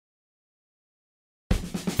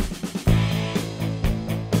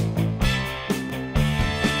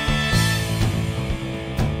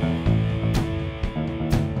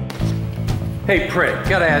Hey, Print,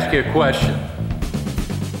 gotta ask you a question.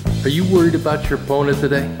 Are you worried about your opponent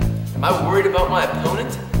today? Am I worried about my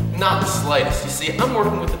opponent? Not the slightest. You see, I'm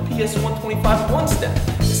working with the PS125 one-step.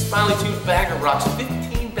 This finely tuned bagger rocks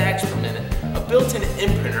 15 bags per minute, a built-in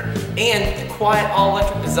imprinter, and the quiet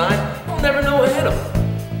all-electric design you'll never know ahead of.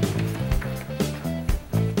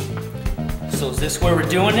 So is this where we're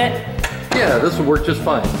doing it? Yeah, this will work just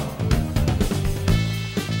fine.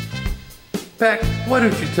 Pac, why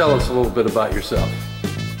don't you tell us a little bit about yourself?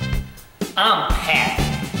 I'm Pat.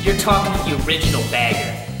 You're talking to the original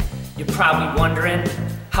bagger. You're probably wondering,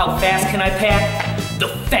 how fast can I pack? The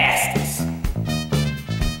fastest.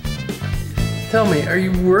 Tell me, are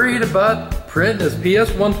you worried about Print and his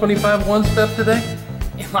PS125 one-step today?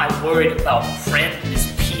 Am I worried about Print and his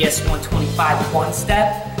PS125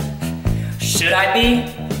 one-step? Should I be?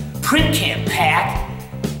 Print can't pack.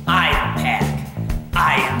 I am pack.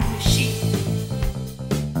 I am the machine.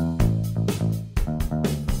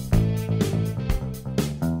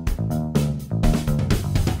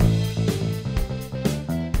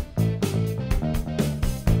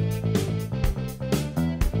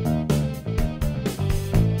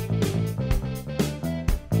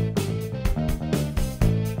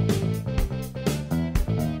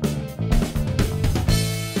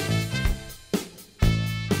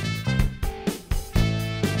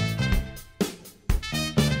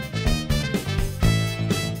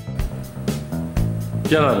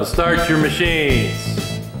 Gentlemen, start your machines.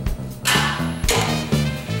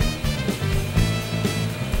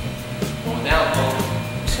 Going down,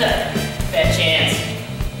 folks. Fat chance.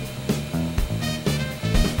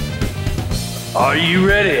 Are you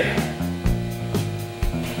ready?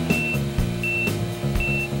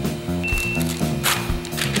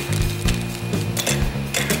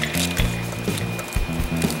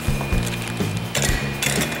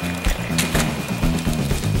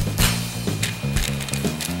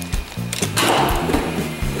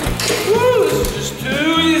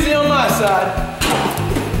 Too easy on my side.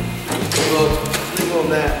 Well, leave on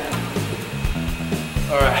that.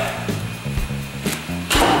 All right.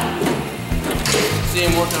 See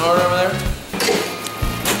him working hard over there?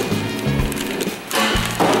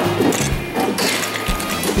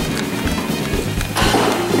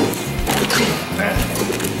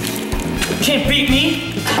 Can't beat me.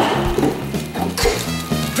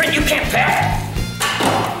 Print, you can't pack.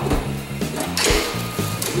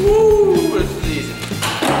 Woo, this is easy.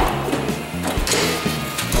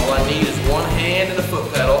 All I need is one hand and a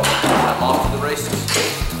foot pedal. I'm off to the races.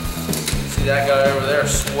 See that guy over there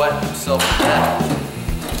sweating himself to death.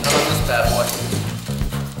 How about this bad boy?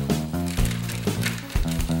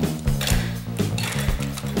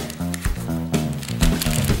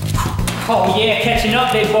 Oh yeah, catching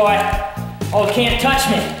up, big boy. Oh, can't touch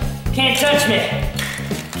me. Can't touch me.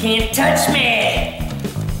 Can't touch me.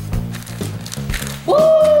 Woo!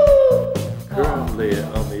 Currently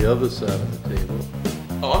on the other side of the table.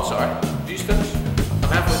 Oh, I'm sorry. Did you just finish?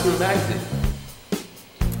 I'm halfway through a magazine.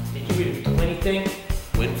 Did you really do anything?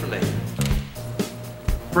 Win for me.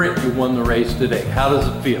 Print, you won the race today. How does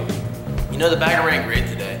it feel? You know, the bagger ran great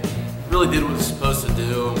today. Really did what it was supposed to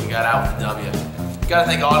do, and we got out with the W. Gotta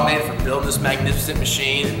thank Automated for building this magnificent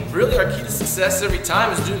machine, and really our key to success every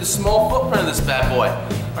time is due to the small footprint of this bad boy.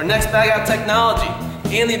 Our next bag out technology,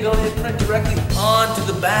 and the ability to print directly onto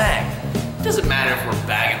the bag. It doesn't matter if we're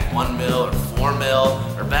bagging 1 mil or 4 mil,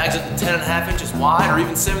 or bags up to 10.5 inches wide, or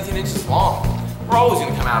even 17 inches long. We're always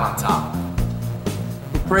gonna come out on top.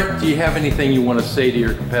 Print, do you have anything you want to say to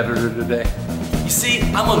your competitor today? You see,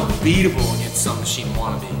 I'm unbeatable against some machine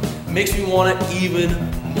wannabe. It makes me want it even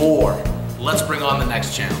more. Let's bring on the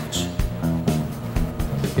next challenge.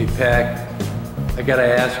 Hey, Pac, I gotta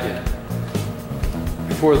ask you.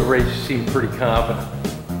 Before the race, you seemed pretty confident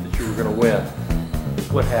that you were gonna win.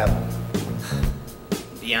 What happened? To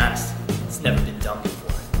be honest, it's never been done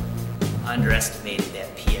before. I underestimated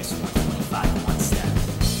that PS125 one-step.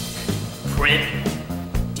 Print,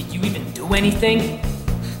 did you even do anything?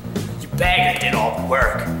 Your bagger did all the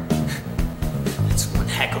work. That's one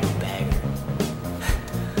heck of a bagger.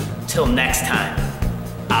 Till next time,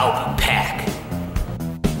 I'll be Pat.